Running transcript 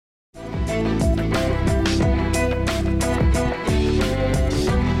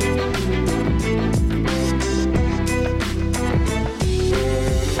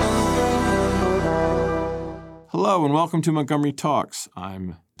Hello and welcome to Montgomery Talks.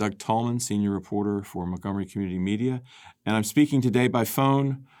 I'm Doug Tallman, senior reporter for Montgomery Community Media, and I'm speaking today by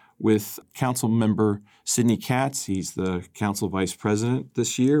phone with Council Member Sidney Katz. He's the Council Vice President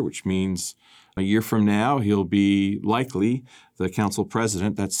this year, which means a year from now he'll be likely the Council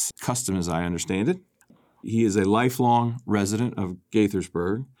President. That's custom as I understand it. He is a lifelong resident of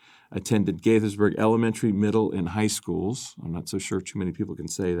Gaithersburg, attended Gaithersburg Elementary, Middle, and High Schools. I'm not so sure too many people can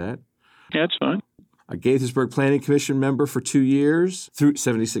say that. Yeah, that's fine. A Gaithersburg Planning Commission member for 2 years, through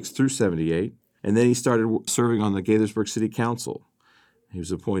 76 through 78, and then he started serving on the Gaithersburg City Council. He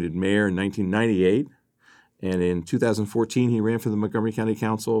was appointed mayor in 1998, and in 2014 he ran for the Montgomery County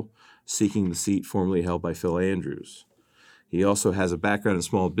Council, seeking the seat formerly held by Phil Andrews. He also has a background in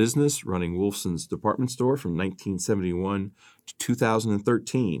small business, running Wolfson's department store from 1971 to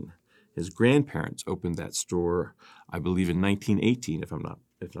 2013. His grandparents opened that store, I believe, in 1918, if I'm not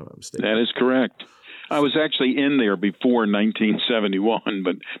mistaken. That is correct. I was actually in there before 1971,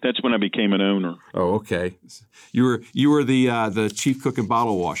 but that's when I became an owner. Oh, okay. You were the chief cook and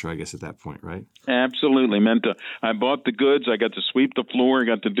bottle washer, I guess, at that point, right? Absolutely. I bought the goods. I got to sweep the floor. I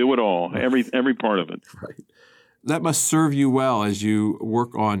got to do it all, every part of it. Right. That must serve you well as you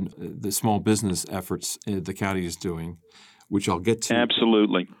work on the small business efforts the county is doing, which I'll get to.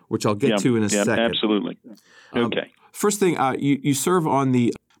 Absolutely. Which I'll get to in a second. Absolutely. Okay. First thing, you serve on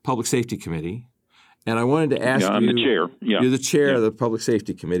the Public Safety Committee, and I wanted to ask you. I'm the chair. Yeah. You're the chair of the Public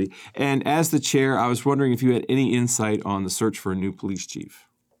Safety Committee. And as the chair, I was wondering if you had any insight on the search for a new police chief.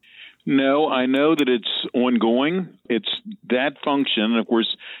 No, I know that it's ongoing. It's that function. Of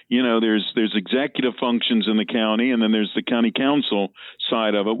course, there's executive functions in the county, and then there's the county council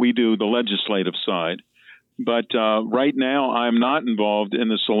side of it. We do the legislative side. But right now, I'm not involved in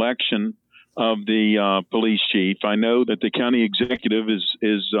the selection of the police chief. I know that the county executive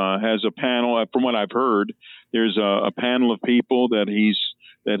has a panel. From what I've heard, there's a panel of people that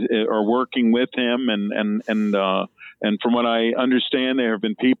are working with him, and from what I understand, there have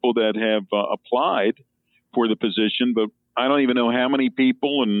been people that have applied for the position, but I don't even know how many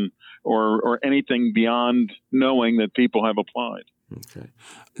people or anything beyond knowing that people have applied. Okay.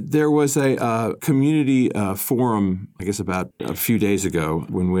 There was a community forum, I guess, about a few days ago.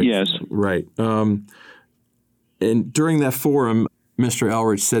 Yes. Right. And during that forum, Mr.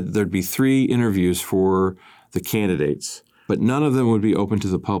 Elridge said that there'd be 3 interviews for the candidates, but none of them would be open to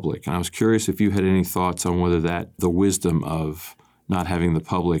the public. And I was curious if you had any thoughts on whether the wisdom of not having the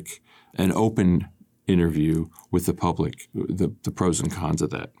public, an open interview with the public, the pros and cons of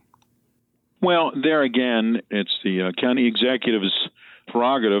that. Well, there again, it's the county executive's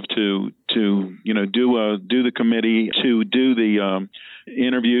prerogative to do the committee, to do the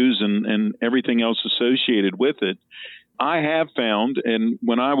interviews and everything else associated with it. I have found, and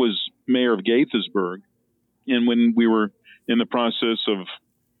when I was mayor of Gaithersburg, and when we were in the process of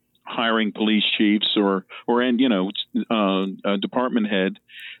hiring police chiefs or department head,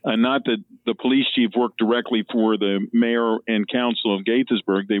 not that the police chief worked directly for the mayor and council of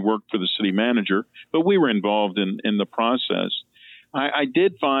Gaithersburg. They worked for the city manager, but we were involved in the process. I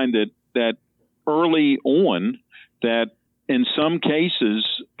did find that early on that in some cases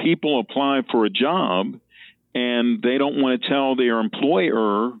people apply for a job and they don't want to tell their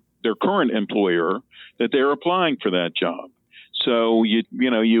current employer, that they're applying for that job. So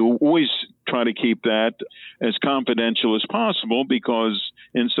you always try to keep that as confidential as possible, because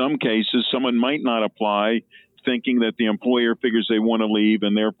in some cases someone might not apply thinking that the employer figures they want to leave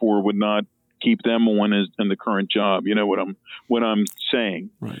and therefore would not keep them on in the current job. You know what I'm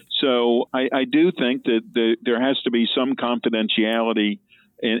saying. Right. So I do think that there has to be some confidentiality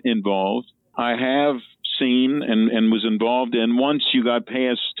involved. I have seen and was involved in, once you got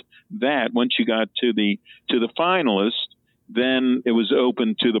past that, once you got to the finalist, then it was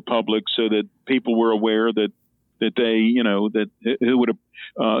open to the public so that people were aware that they, who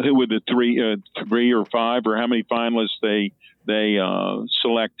were the 3 or 5 or how many finalists they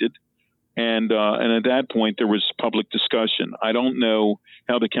selected. And at that point, there was public discussion. I don't know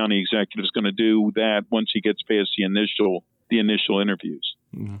how the county executive is going to do that once he gets past the initial interviews.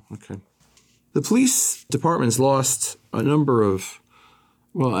 Okay. The police department's lost a number of,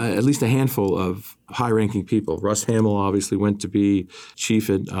 at least a handful of high-ranking people. Russ Hamill obviously went to be chief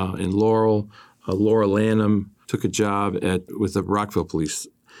in Laurel. Laura Lanham took a job with the Rockville Police.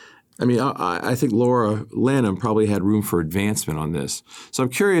 I mean, I think Laura Lanham probably had room for advancement on this. So I'm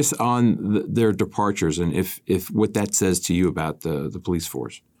curious on their departures and if what that says to you about the police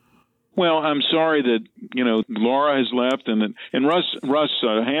force. Well, I'm sorry that Laura has left, and Russ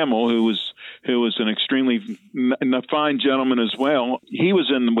Hamill, who was who was an extremely fine gentleman as well. He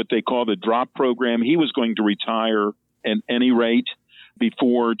was in what they call the drop program. He was going to retire at any rate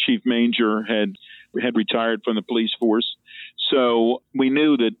before Chief Manger had retired from the police force. So we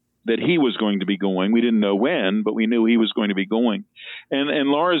knew that he was going to be going. We didn't know when, but we knew he was going to be going. And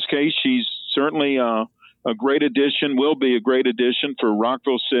in Laura's case, she's certainly a great addition, will be a great addition for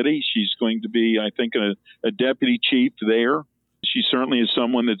Rockville City. She's going to be, I think, a deputy chief there. She certainly is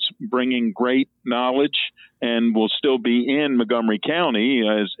someone that's bringing great knowledge and will still be in Montgomery County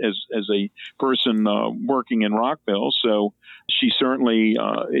as a person working in Rockville. So she certainly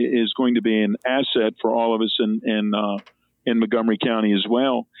is going to be an asset for all of us in Montgomery County as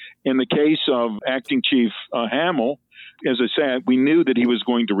well. In the case of Acting Chief Hamill, as I said, we knew that he was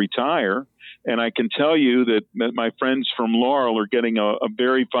going to retire. And I can tell you that my friends from Laurel are getting a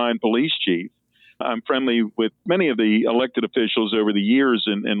very fine police chief. I'm friendly with many of the elected officials over the years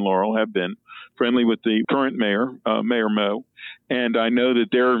in Laurel, have been friendly with the current mayor, Mayor Moe. And I know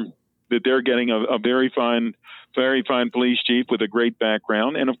that they're getting a very fine police chief with a great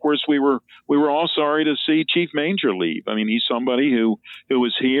background. And of course, we were all sorry to see Chief Manger leave. I mean, he's somebody who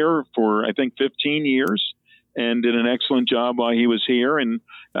was here for, I think, 15 years and did an excellent job while he was here. And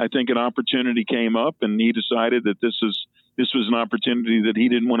I think an opportunity came up, and he decided that this was an opportunity that he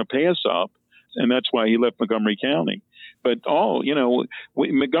didn't want to pass up. And that's why he left Montgomery County. But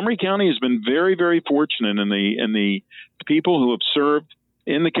Montgomery County has been very, very fortunate in the people who have served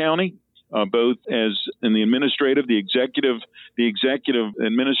in the county, both as in the administrative, the executive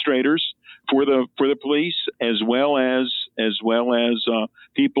administrators for the police, as well as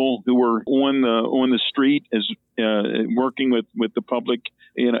people who were on the street as working with the public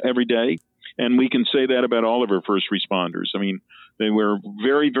every day. And we can say that about all of our first responders. I mean, they were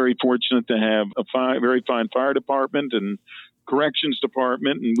very, very fortunate to have a very fine fire department and corrections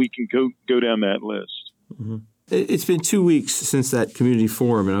department, and we can go down that list. Mm-hmm. It's been 2 weeks since that community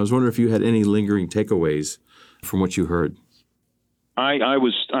forum, and I was wondering if you had any lingering takeaways from what you heard. I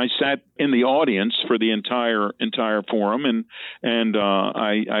sat in the audience for the entire forum, and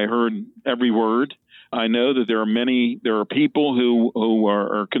I heard every word. I know that there are people who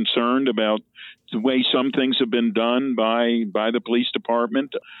are concerned about the way some things have been done by the police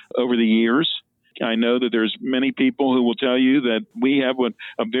department over the years. I know that there's many people who will tell you that we have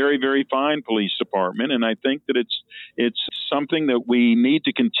a very, very fine police department, and I think that it's something that we need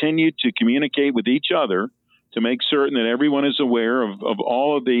to continue to communicate with each other to make certain that everyone is aware of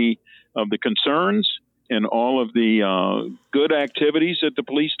all of the concerns and all of the good activities that the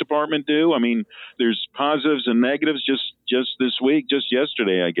police department do. I mean, there's positives and negatives. Just this week, just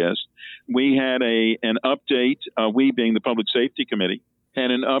yesterday, I guess, we had an update, we being the Public Safety Committee,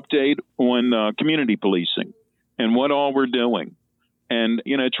 had an update on community policing and what all we're doing. And,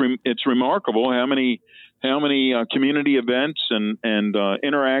 it's remarkable how many community events and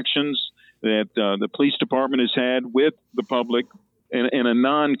interactions that the police department has had with the public in a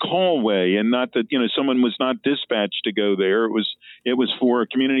non-call way, and not that someone was not dispatched to go there. It was for a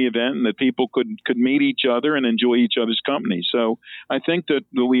community event, and that people could meet each other and enjoy each other's company. So I think that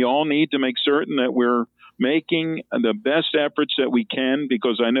we all need to make certain that we're making the best efforts that we can,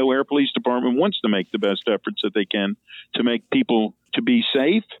 because I know our police department wants to make the best efforts that they can to make people to be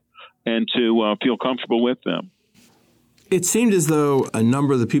safe and to feel comfortable with them. It seemed as though a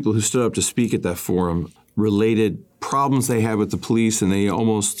number of the people who stood up to speak at that forum related problems they had with the police, and they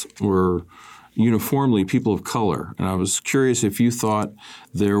almost were uniformly people of color. And I was curious if you thought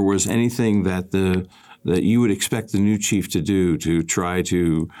there was anything that you would expect the new chief to do to try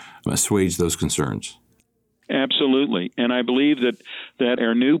to assuage those concerns. Absolutely. And I believe that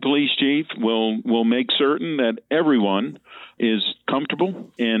our new police chief will make certain that everyone is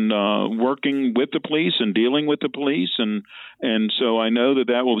comfortable in working with the police and dealing with the police. And so I know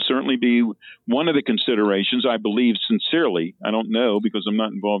that will certainly be one of the considerations. I believe sincerely, I don't know because I'm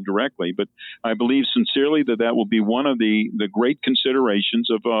not involved directly, but I believe sincerely that will be one of the great considerations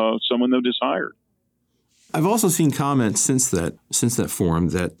of someone that is hired. I've also seen comments since that forum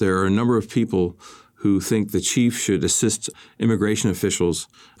that there are a number of people who think the chief should assist immigration officials,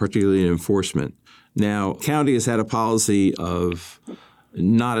 particularly in enforcement. Now, county has had a policy of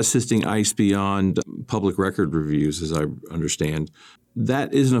not assisting ICE beyond public record reviews, as I understand.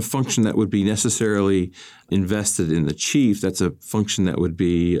 That isn't a function that would be necessarily invested in the chief. That's a function that would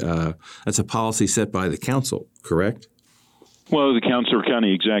be that's a policy set by the council, correct? Well, the council or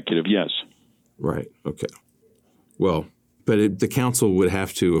county executive, yes. Right. Okay. Well, but the council would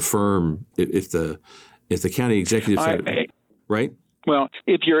have to affirm if the county executive said, right? Well,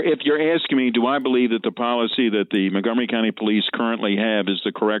 if you're asking me, do I believe that the policy that the Montgomery County Police currently have is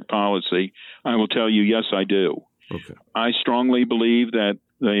the correct policy, I will tell you, yes, I do. Okay. I strongly believe that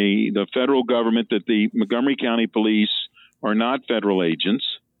the federal government, that the Montgomery County Police are not federal agents,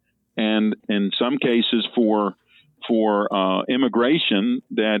 and in some cases for immigration,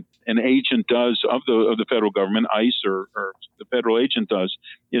 that an agent does of the federal government, ICE or the federal agent does,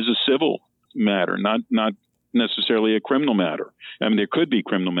 is a civil matter, not necessarily a criminal matter. I mean, there could be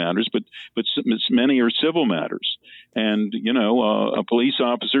criminal matters, but many are civil matters. And a police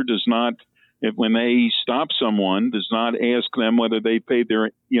officer does not, when they stop someone, does not ask them whether they paid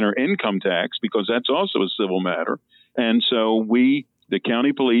their income tax, because that's also a civil matter. And so the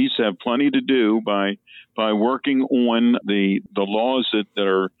county police, have plenty to do by working on the laws that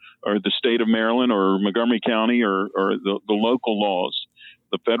are the state of Maryland or Montgomery County or the local laws.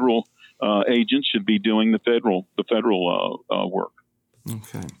 The federal agents should be doing the federal work.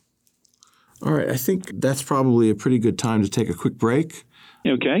 Okay. All right. I think that's probably a pretty good time to take a quick break.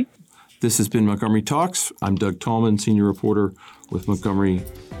 Okay. This has been Montgomery Talks. I'm Doug Tallman, senior reporter with Montgomery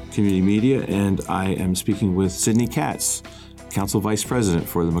Community Media, and I am speaking with Sydney Katz, Council Vice President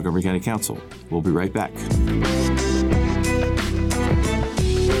for the Montgomery County Council. We'll be right back.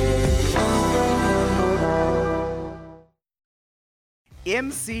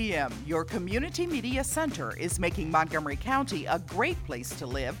 MCM, your community media center, is making Montgomery County a great place to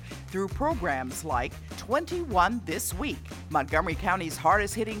live through programs like 21 This Week. Montgomery County's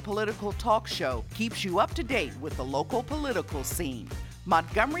hardest-hitting political talk show keeps you up to date with the local political scene.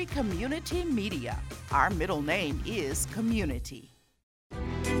 Montgomery Community Media. Our middle name is Community.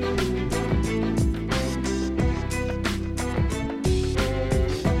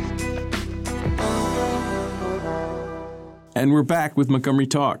 And we're back with Montgomery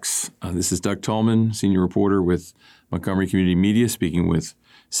Talks. This is Doug Tallman, senior reporter with Montgomery Community Media, speaking with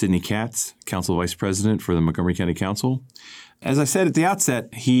Sydney Katz, Council Vice President for the Montgomery County Council. As I said at the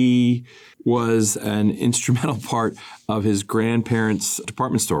outset, he was an instrumental part of his grandparents'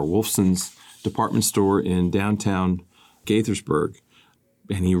 department store, Wolfson's Department Store in downtown Gaithersburg.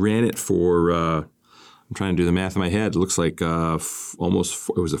 And he ran it for, I'm trying to do the math in my head, it looks like almost,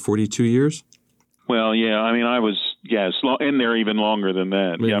 was it 42 years? Well, yeah, I mean, I was, in there even longer than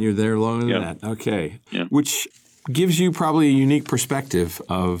that. Yep. You're there longer than that. Okay. Yep. Which gives you probably a unique perspective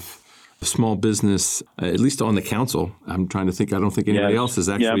of small business, at least on the council. I'm trying to think, I don't think anybody else has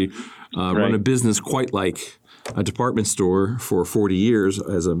actually run a business quite like a department store for 40 years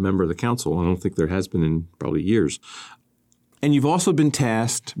as a member of the council. I don't think there has been in probably years. And you've also been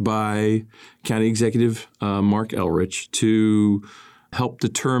tasked by County Executive Mark Elrich to help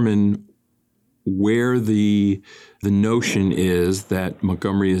determine where the notion is that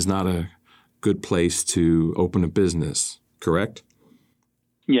Montgomery is not a good place to open a business, correct?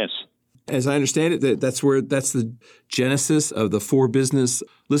 Yes. As I understand it, that's the genesis of the 4 business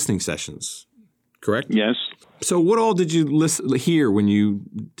listening sessions, correct? Yes. So what all did you hear when you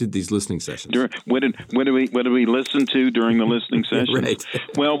did these listening sessions? What did we listen to during the listening sessions? Right.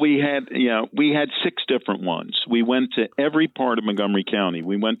 Well, we had 6 different ones. We went to every part of Montgomery County.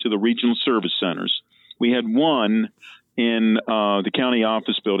 We went to the regional service centers. We had one in the county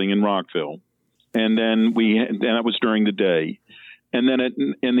office building in Rockville, and then that was during the day. And then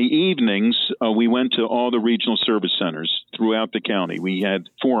in the evenings, we went to all the regional service centers throughout the county. We had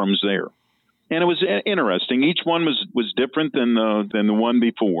forums there. And it was interesting. Each one was different than the one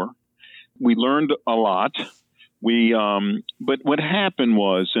before. We learned a lot. But what happened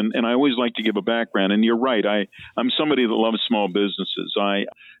was, and I always like to give a background, and you're right, I'm somebody that loves small businesses.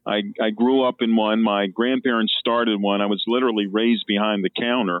 I grew up in one. My grandparents started one. I was literally raised behind the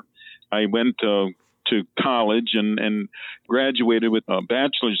counter. I went to college and graduated with a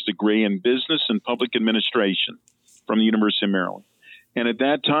bachelor's degree in business and public administration from the University of Maryland. And at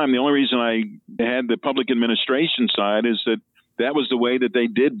that time, the only reason I had the public administration side is that was the way that they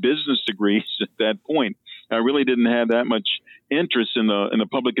did business degrees at that point. I really didn't have that much interest in the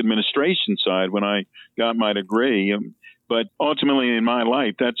public administration side when I got my degree. But ultimately in my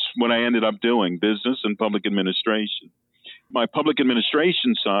life, that's what I ended up doing, business and public administration. My public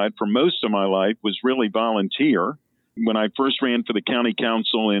administration side for most of my life was really volunteer. When I first ran for the county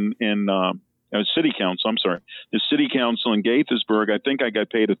council city council, the city council in Gaithersburg, I think I got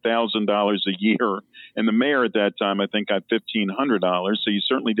paid $1,000 a year. And the mayor at that time, I think, got $1,500. So you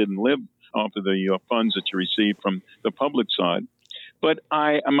certainly didn't live off of the funds that you received from the public side. But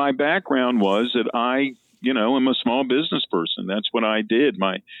my background was that I'm a small business person. That's what I did.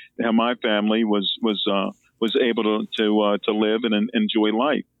 My family was able to live and enjoy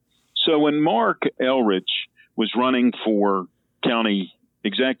life. So when Mark Elrich was running for county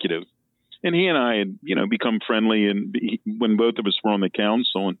executive. And he and I had, become friendly, and when both of us were on the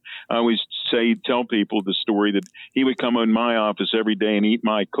council. And I always tell people the story that he would come in my office every day and eat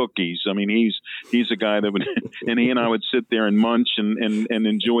my cookies. I mean, he's a guy that would, and he and I would sit there and munch and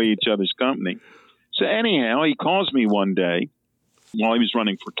enjoy each other's company. So anyhow, he calls me one day while he was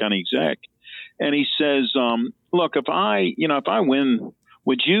running for county exec, and he says, "Look, if I win,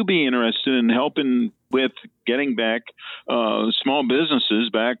 would you be interested in helping with getting back small businesses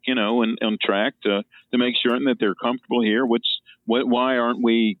back, and on track to make certain that they're comfortable here? Why aren't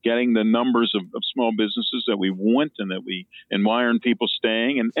we getting the numbers of small businesses that we want, and why aren't people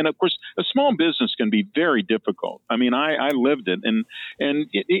staying? And of course, a small business can be very difficult. I mean, I lived it, and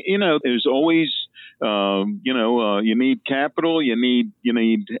there's always you need capital, you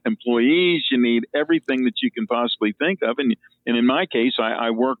need employees, you need everything that you can possibly think of, and in my case, I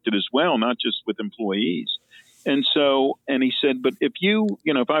worked it as well, not just with employees. And he said, but if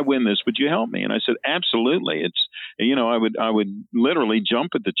if I win this, would you help me? And I said, absolutely. It's, I would literally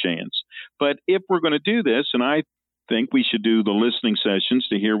jump at the chance. But if we're going to do this, and I think we should do the listening sessions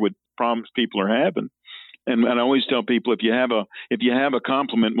to hear what problems people are having. And I always tell people, if you have a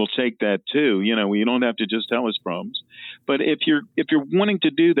compliment, we'll take that too. You don't have to just tell us problems. But if you're wanting to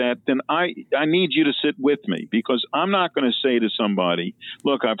do that, then I need you to sit with me, because I'm not going to say to somebody,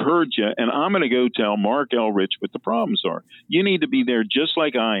 look, I've heard you, and I'm going to go tell Mark Elrich what the problems are. You need to be there just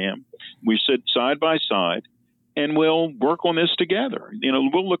like I am. We sit side by side, and we'll work on this together.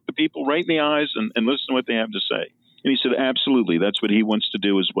 We'll look the people right in the eyes and listen to what they have to say. And he said, absolutely, that's what he wants to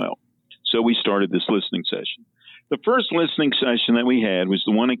do as well. So we started this listening session. The first listening session that we had was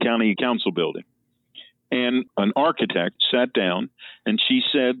the one in County Council building. And an architect sat down, and she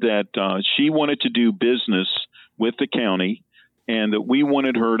said that she wanted to do business with the county, and that we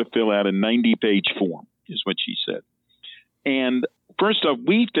wanted her to fill out a 90-page form, is what she said. And first off,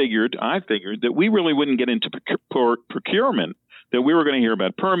 I figured that we really wouldn't get into procurement, that we were going to hear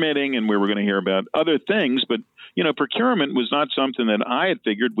about permitting and we were going to hear about other things. But, procurement was not something that I had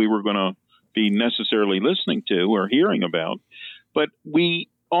figured we were going to be necessarily listening to or hearing about. But we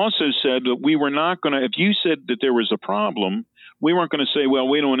also said that we were not going to, if you said that there was a problem, we weren't going to say, well,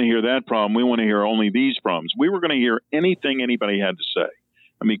 we don't want to hear that problem. We want to hear only these problems. We were going to hear anything anybody had to say.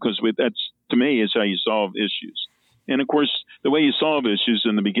 I mean, because that's, to me, is how you solve issues. And of course, the way you solve issues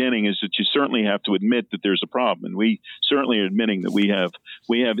in the beginning is that you certainly have to admit that there's a problem. And we certainly are admitting that we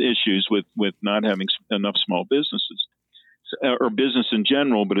have issues with not having enough small businesses, or business in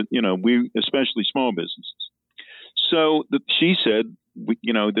general, but we especially small businesses. So she said,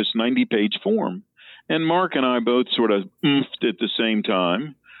 this 90-page form, and Mark and I both sort of oofed at the same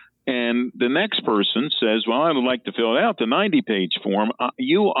time. And the next person says, well, I would like to fill out the 90-page form.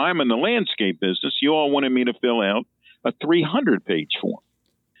 I'm in the landscape business. You all wanted me to fill out a 300-page form.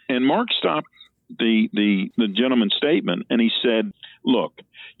 And Mark stopped the gentleman's statement, and he said, look,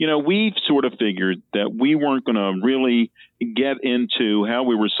 we've sort of figured that we weren't going to really get into how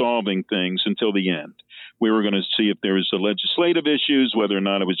we were solving things until the end. We were going to see if there was legislative issues, whether or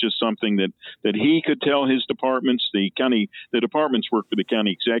not it was just something that he could tell his departments, the departments work for the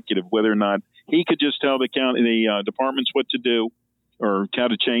county executive, whether or not he could just tell the departments what to do or how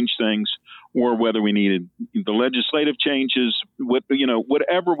to change things, or whether we needed the legislative changes,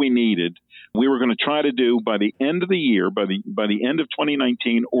 whatever we needed, we were going to try to do by the end of the year, by the end of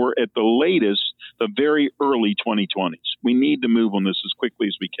 2019, or at the latest, the very early 2020s. We need to move on this as quickly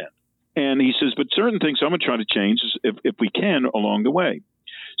as we can. And he says, but certain things I'm going to try to change if we can along the way.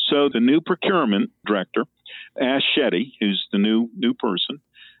 So the new procurement director, Ash Shetty, who's the new person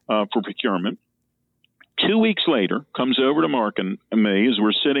for procurement, 2 weeks later comes over to Mark and me as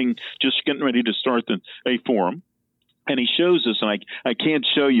we're sitting, just getting ready to start a forum. And he shows us, and I can't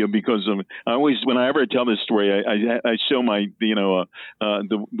show you because when I ever tell this story, I show my,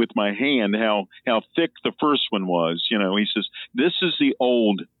 with my hand how thick the first one was. He says, this is the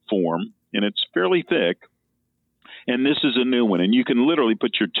old form, and it's fairly thick. And this is a new one. And you can literally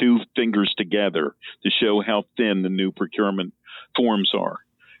put your two fingers together to show how thin the new procurement forms are.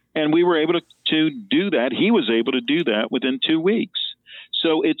 And we were able to do that. He was able to do that within 2 weeks.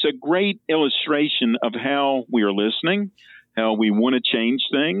 So it's a great illustration of how we are listening, how we want to change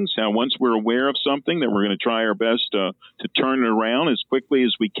things, how once we're aware of something that we're going to try our best to turn it around as quickly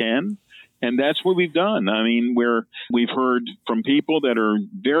as we can. And that's what we've done. I mean, we've heard from people that are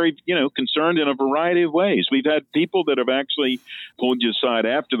very, concerned in a variety of ways. We've had people that have actually pulled you aside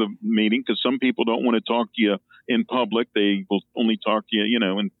after the meeting because some people don't want to talk to you in public. They will only talk to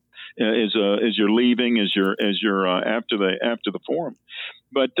you, as you're leaving, as you're after the forum.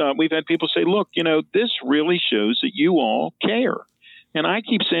 But we've had people say, look, this really shows that you all care. And I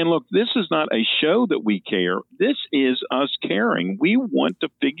keep saying, look, this is not a show that we care. This is us caring. We want to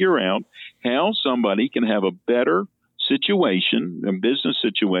figure out how somebody can have a better situation, a business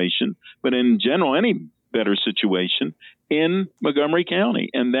situation, but in general, any better situation in Montgomery County.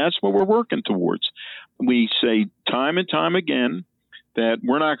 And that's what we're working towards. We say time and time again that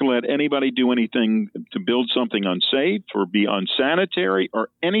we're not going to let anybody do anything to build something unsafe or be unsanitary or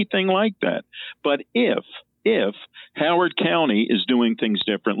anything like that. But if Howard County is doing things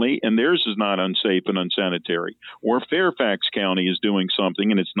differently and theirs is not unsafe and unsanitary, or Fairfax County is doing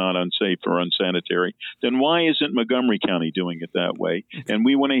something and it's not unsafe or unsanitary, then why isn't Montgomery County doing it that way? And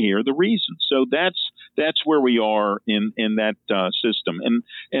we want to hear the reasons. So that's where we are in that system.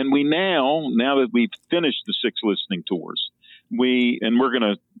 And we now that we've finished the 6 listening tours, we're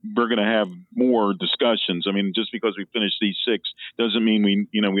going to have more discussions. I mean, just because we finished these 6 doesn't mean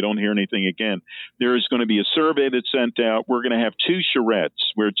we don't hear anything again. There is going to be a survey that's sent out. We're going to have 2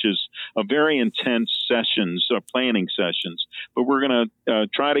 charrettes, which is a very intense sessions, planning sessions. But we're going to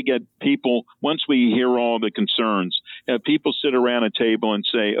try to get people, once we hear all the concerns, have people sit around a table and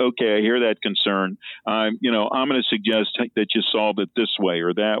say, okay, I hear that concern. I'm going to suggest that you solve it this way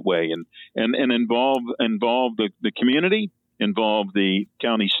or that way, and involve the community, involve the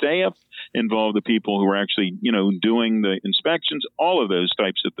county staff, involve the people who are actually, doing the inspections, all of those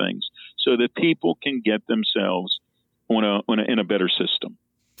types of things, so that people can get themselves in a better system.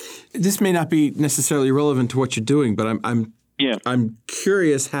 This may not be necessarily relevant to what you're doing, but I'm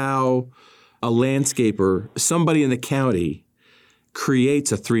curious how a landscaper, somebody in the county,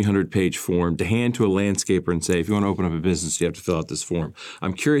 creates a 300-page form to hand to a landscaper and say, if you want to open up a business, you have to fill out this form.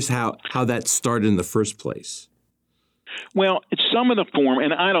 I'm curious how that started in the first place. Well, it's some of the form,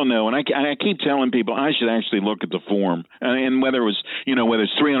 and I don't know, and I keep telling people I should actually look at the form, and whether it was, whether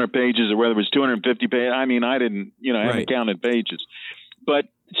it's 300 pages or whether it was 250 pages. I mean, I didn't, I haven't counted pages, but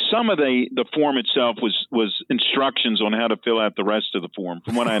some of the form itself was instructions on how to fill out the rest of the form,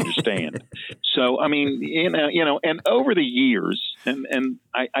 from what I understand. So, I mean, and over the years, and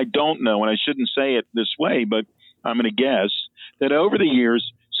I don't know, and I shouldn't say it this way, but I'm going to guess that over the years,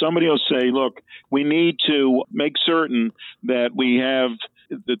 somebody will say, look, we need to make certain that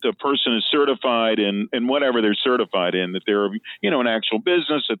that the person is certified in whatever they're certified in, that they're, an actual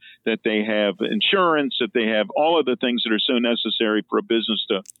business, that they have insurance, that they have all of the things that are so necessary for a business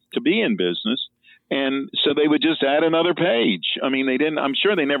to be in business. And so they would just add another page. I mean, I'm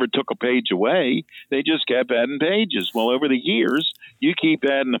sure they never took a page away. They just kept adding pages. Well, over the years, you keep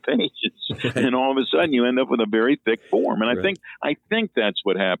adding the pages, and all of a sudden you end up with a very thick form. And I think that's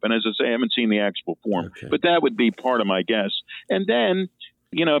what happened. As I say, I haven't seen the actual form, but that would be part of my guess. And then,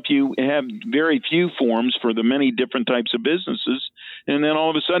 if you have very few forms for the many different types of businesses, and then all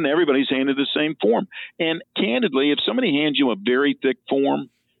of a sudden everybody's handed the same form. And candidly, if somebody hands you a very thick form,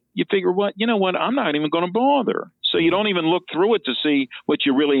 you figure, I'm not even going to bother. So you don't even look through it to see what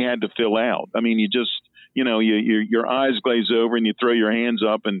you really had to fill out. I mean, you just, your eyes glaze over and you throw your hands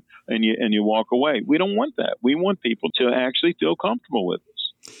up and you walk away. We don't want that. We want people to actually feel comfortable with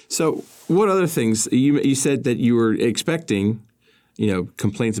us. So what other things? You said that you were expecting,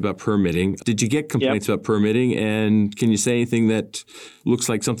 complaints about permitting. Did you get complaints about permitting? And can you say anything that looks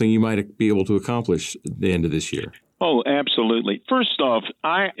like something you might be able to accomplish at the end of this year? Oh, absolutely. First off,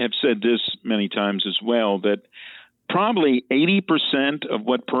 I have said this many times as well, that probably 80% of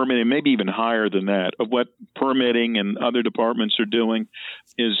what permitting, maybe even higher than that, of what permitting and other departments are doing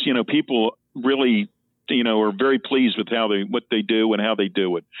is, people really, are very pleased with what they do and how they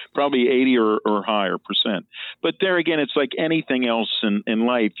do it. Probably 80 or higher percent. But there again, it's like anything else in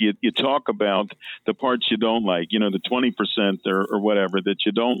life. You talk about the parts you don't like, the 20% or whatever that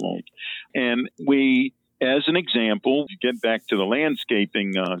you don't like. And as an example, to get back to the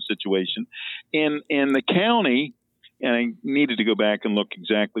landscaping situation, in the county, and I needed to go back and look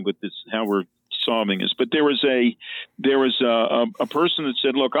exactly how we're solving this, but there was a person that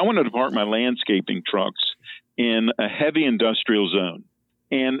said, look, I wanted to park my landscaping trucks in a heavy industrial zone.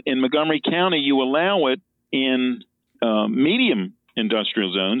 And in Montgomery County, you allow it in medium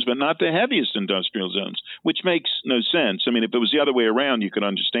industrial zones, but not the heaviest industrial zones, which makes no sense. I mean, if it was the other way around, you could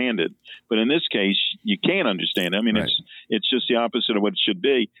understand it. But in this case, you can't understand it. I mean, right. It's just the opposite of what it should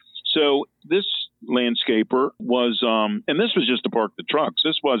be. So this landscaper was, and this was just to park the trucks.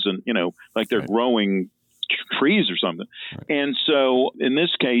 This wasn't, like they're growing trees or something. Right. And so in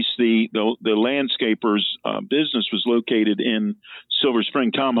this case, the landscaper's business was located in Silver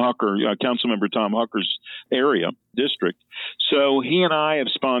Spring, Councilmember Tom Hucker's district. So he and I have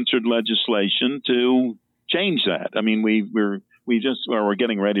sponsored legislation to change that. I mean, we're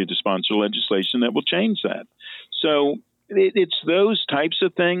getting ready to sponsor legislation that will change that. So it's those types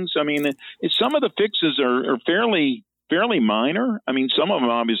of things. I mean, some of the fixes are fairly minor. I mean, some of them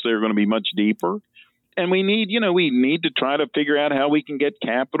obviously are going to be much deeper. And we need to try to figure out how we can get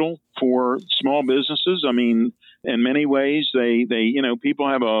capital for small businesses. I mean, in many ways, they people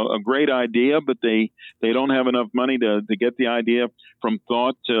have a great idea, but they don't have enough money to get the idea from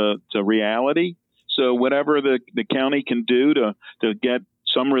thought to reality. So whatever the county can do to get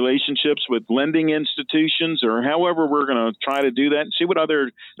some relationships with lending institutions, or however we're going to try to do that and see what other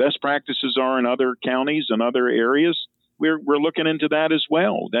best practices are in other counties and other areas, we're looking into that as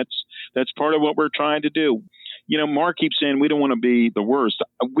well. That's part of what we're trying to do. Mark keeps saying we don't want to be the worst.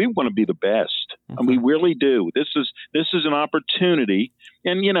 We want to be the best. Okay. And we really do. This is an opportunity,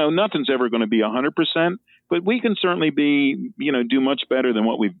 and nothing's ever going to be 100%, but we can certainly be do much better than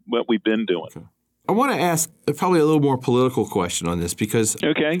what we've been doing. Okay. I want to ask probably a little more political question on this because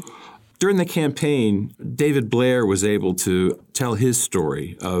during the campaign, David Blair was able to tell his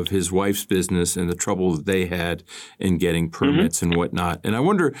story of his wife's business and the trouble that they had in getting permits and whatnot. And I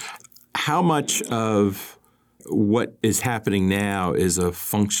wonder how much of what is happening now is a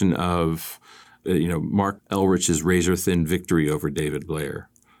function of Marc Elrich's razor-thin victory over David Blair,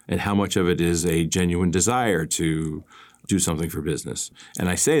 and how much of it is a genuine desire to do something for business. And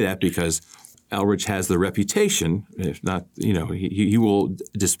I say that because Elrich has the reputation, if not, he will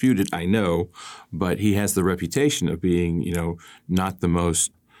dispute it, I know, but he has the reputation of being, not the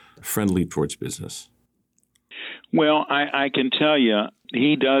most friendly towards business. Well, I can tell you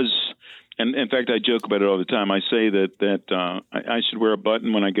he does. And in fact, I joke about it all the time. I say that I should wear a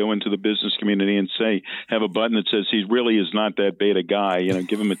button when I go into the business community and have a button that says he really is not that bad a guy,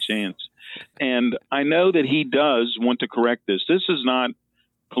 give him a chance. And I know that he does want to correct this. This is not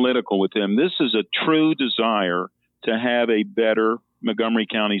political with him. This is a true desire to have a better Montgomery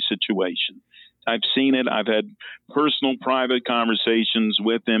County situation. I've seen it. I've had personal, private conversations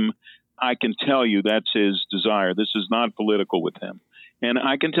with him. I can tell you that's his desire. This is not political with him. And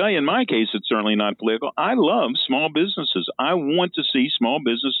I can tell you in my case, it's certainly not political. I love small businesses. I want to see small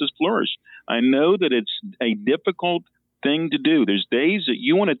businesses flourish. I know that it's a difficult thing to do. There's days that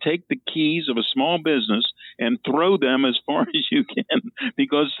you want to take the keys of a small business and throw them as far as you can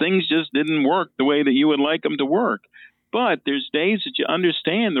because things just didn't work the way that you would like them to work. But there's days that you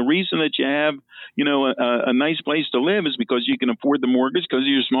understand the reason that you have, a nice place to live is because you can afford the mortgage because of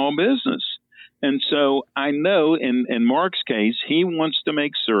your small business. And so I know in Mark's case, he wants to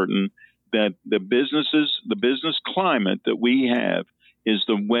make certain that the business climate that we have is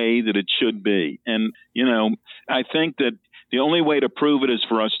the way that it should be. And, I think that the only way to prove it is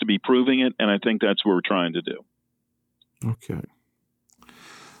for us to be proving it, and I think that's what we're trying to do. Okay.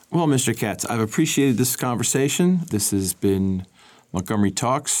 Well, Mr. Katz, I've appreciated this conversation. This has been Montgomery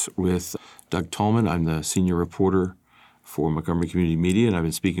Talks with Doug Tolman. I'm the senior reporter for Montgomery Community Media, and I've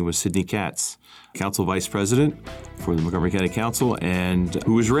been speaking with Sidney Katz, Council Vice President for the Montgomery County Council, and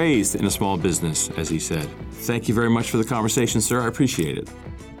who was raised in a small business, as he said. Thank you very much for the conversation, sir. I appreciate it.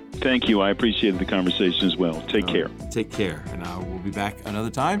 Thank you. I appreciated the conversation as well. Take care. Take care. And we'll be back another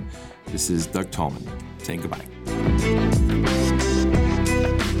time. This is Doug Tolman saying goodbye.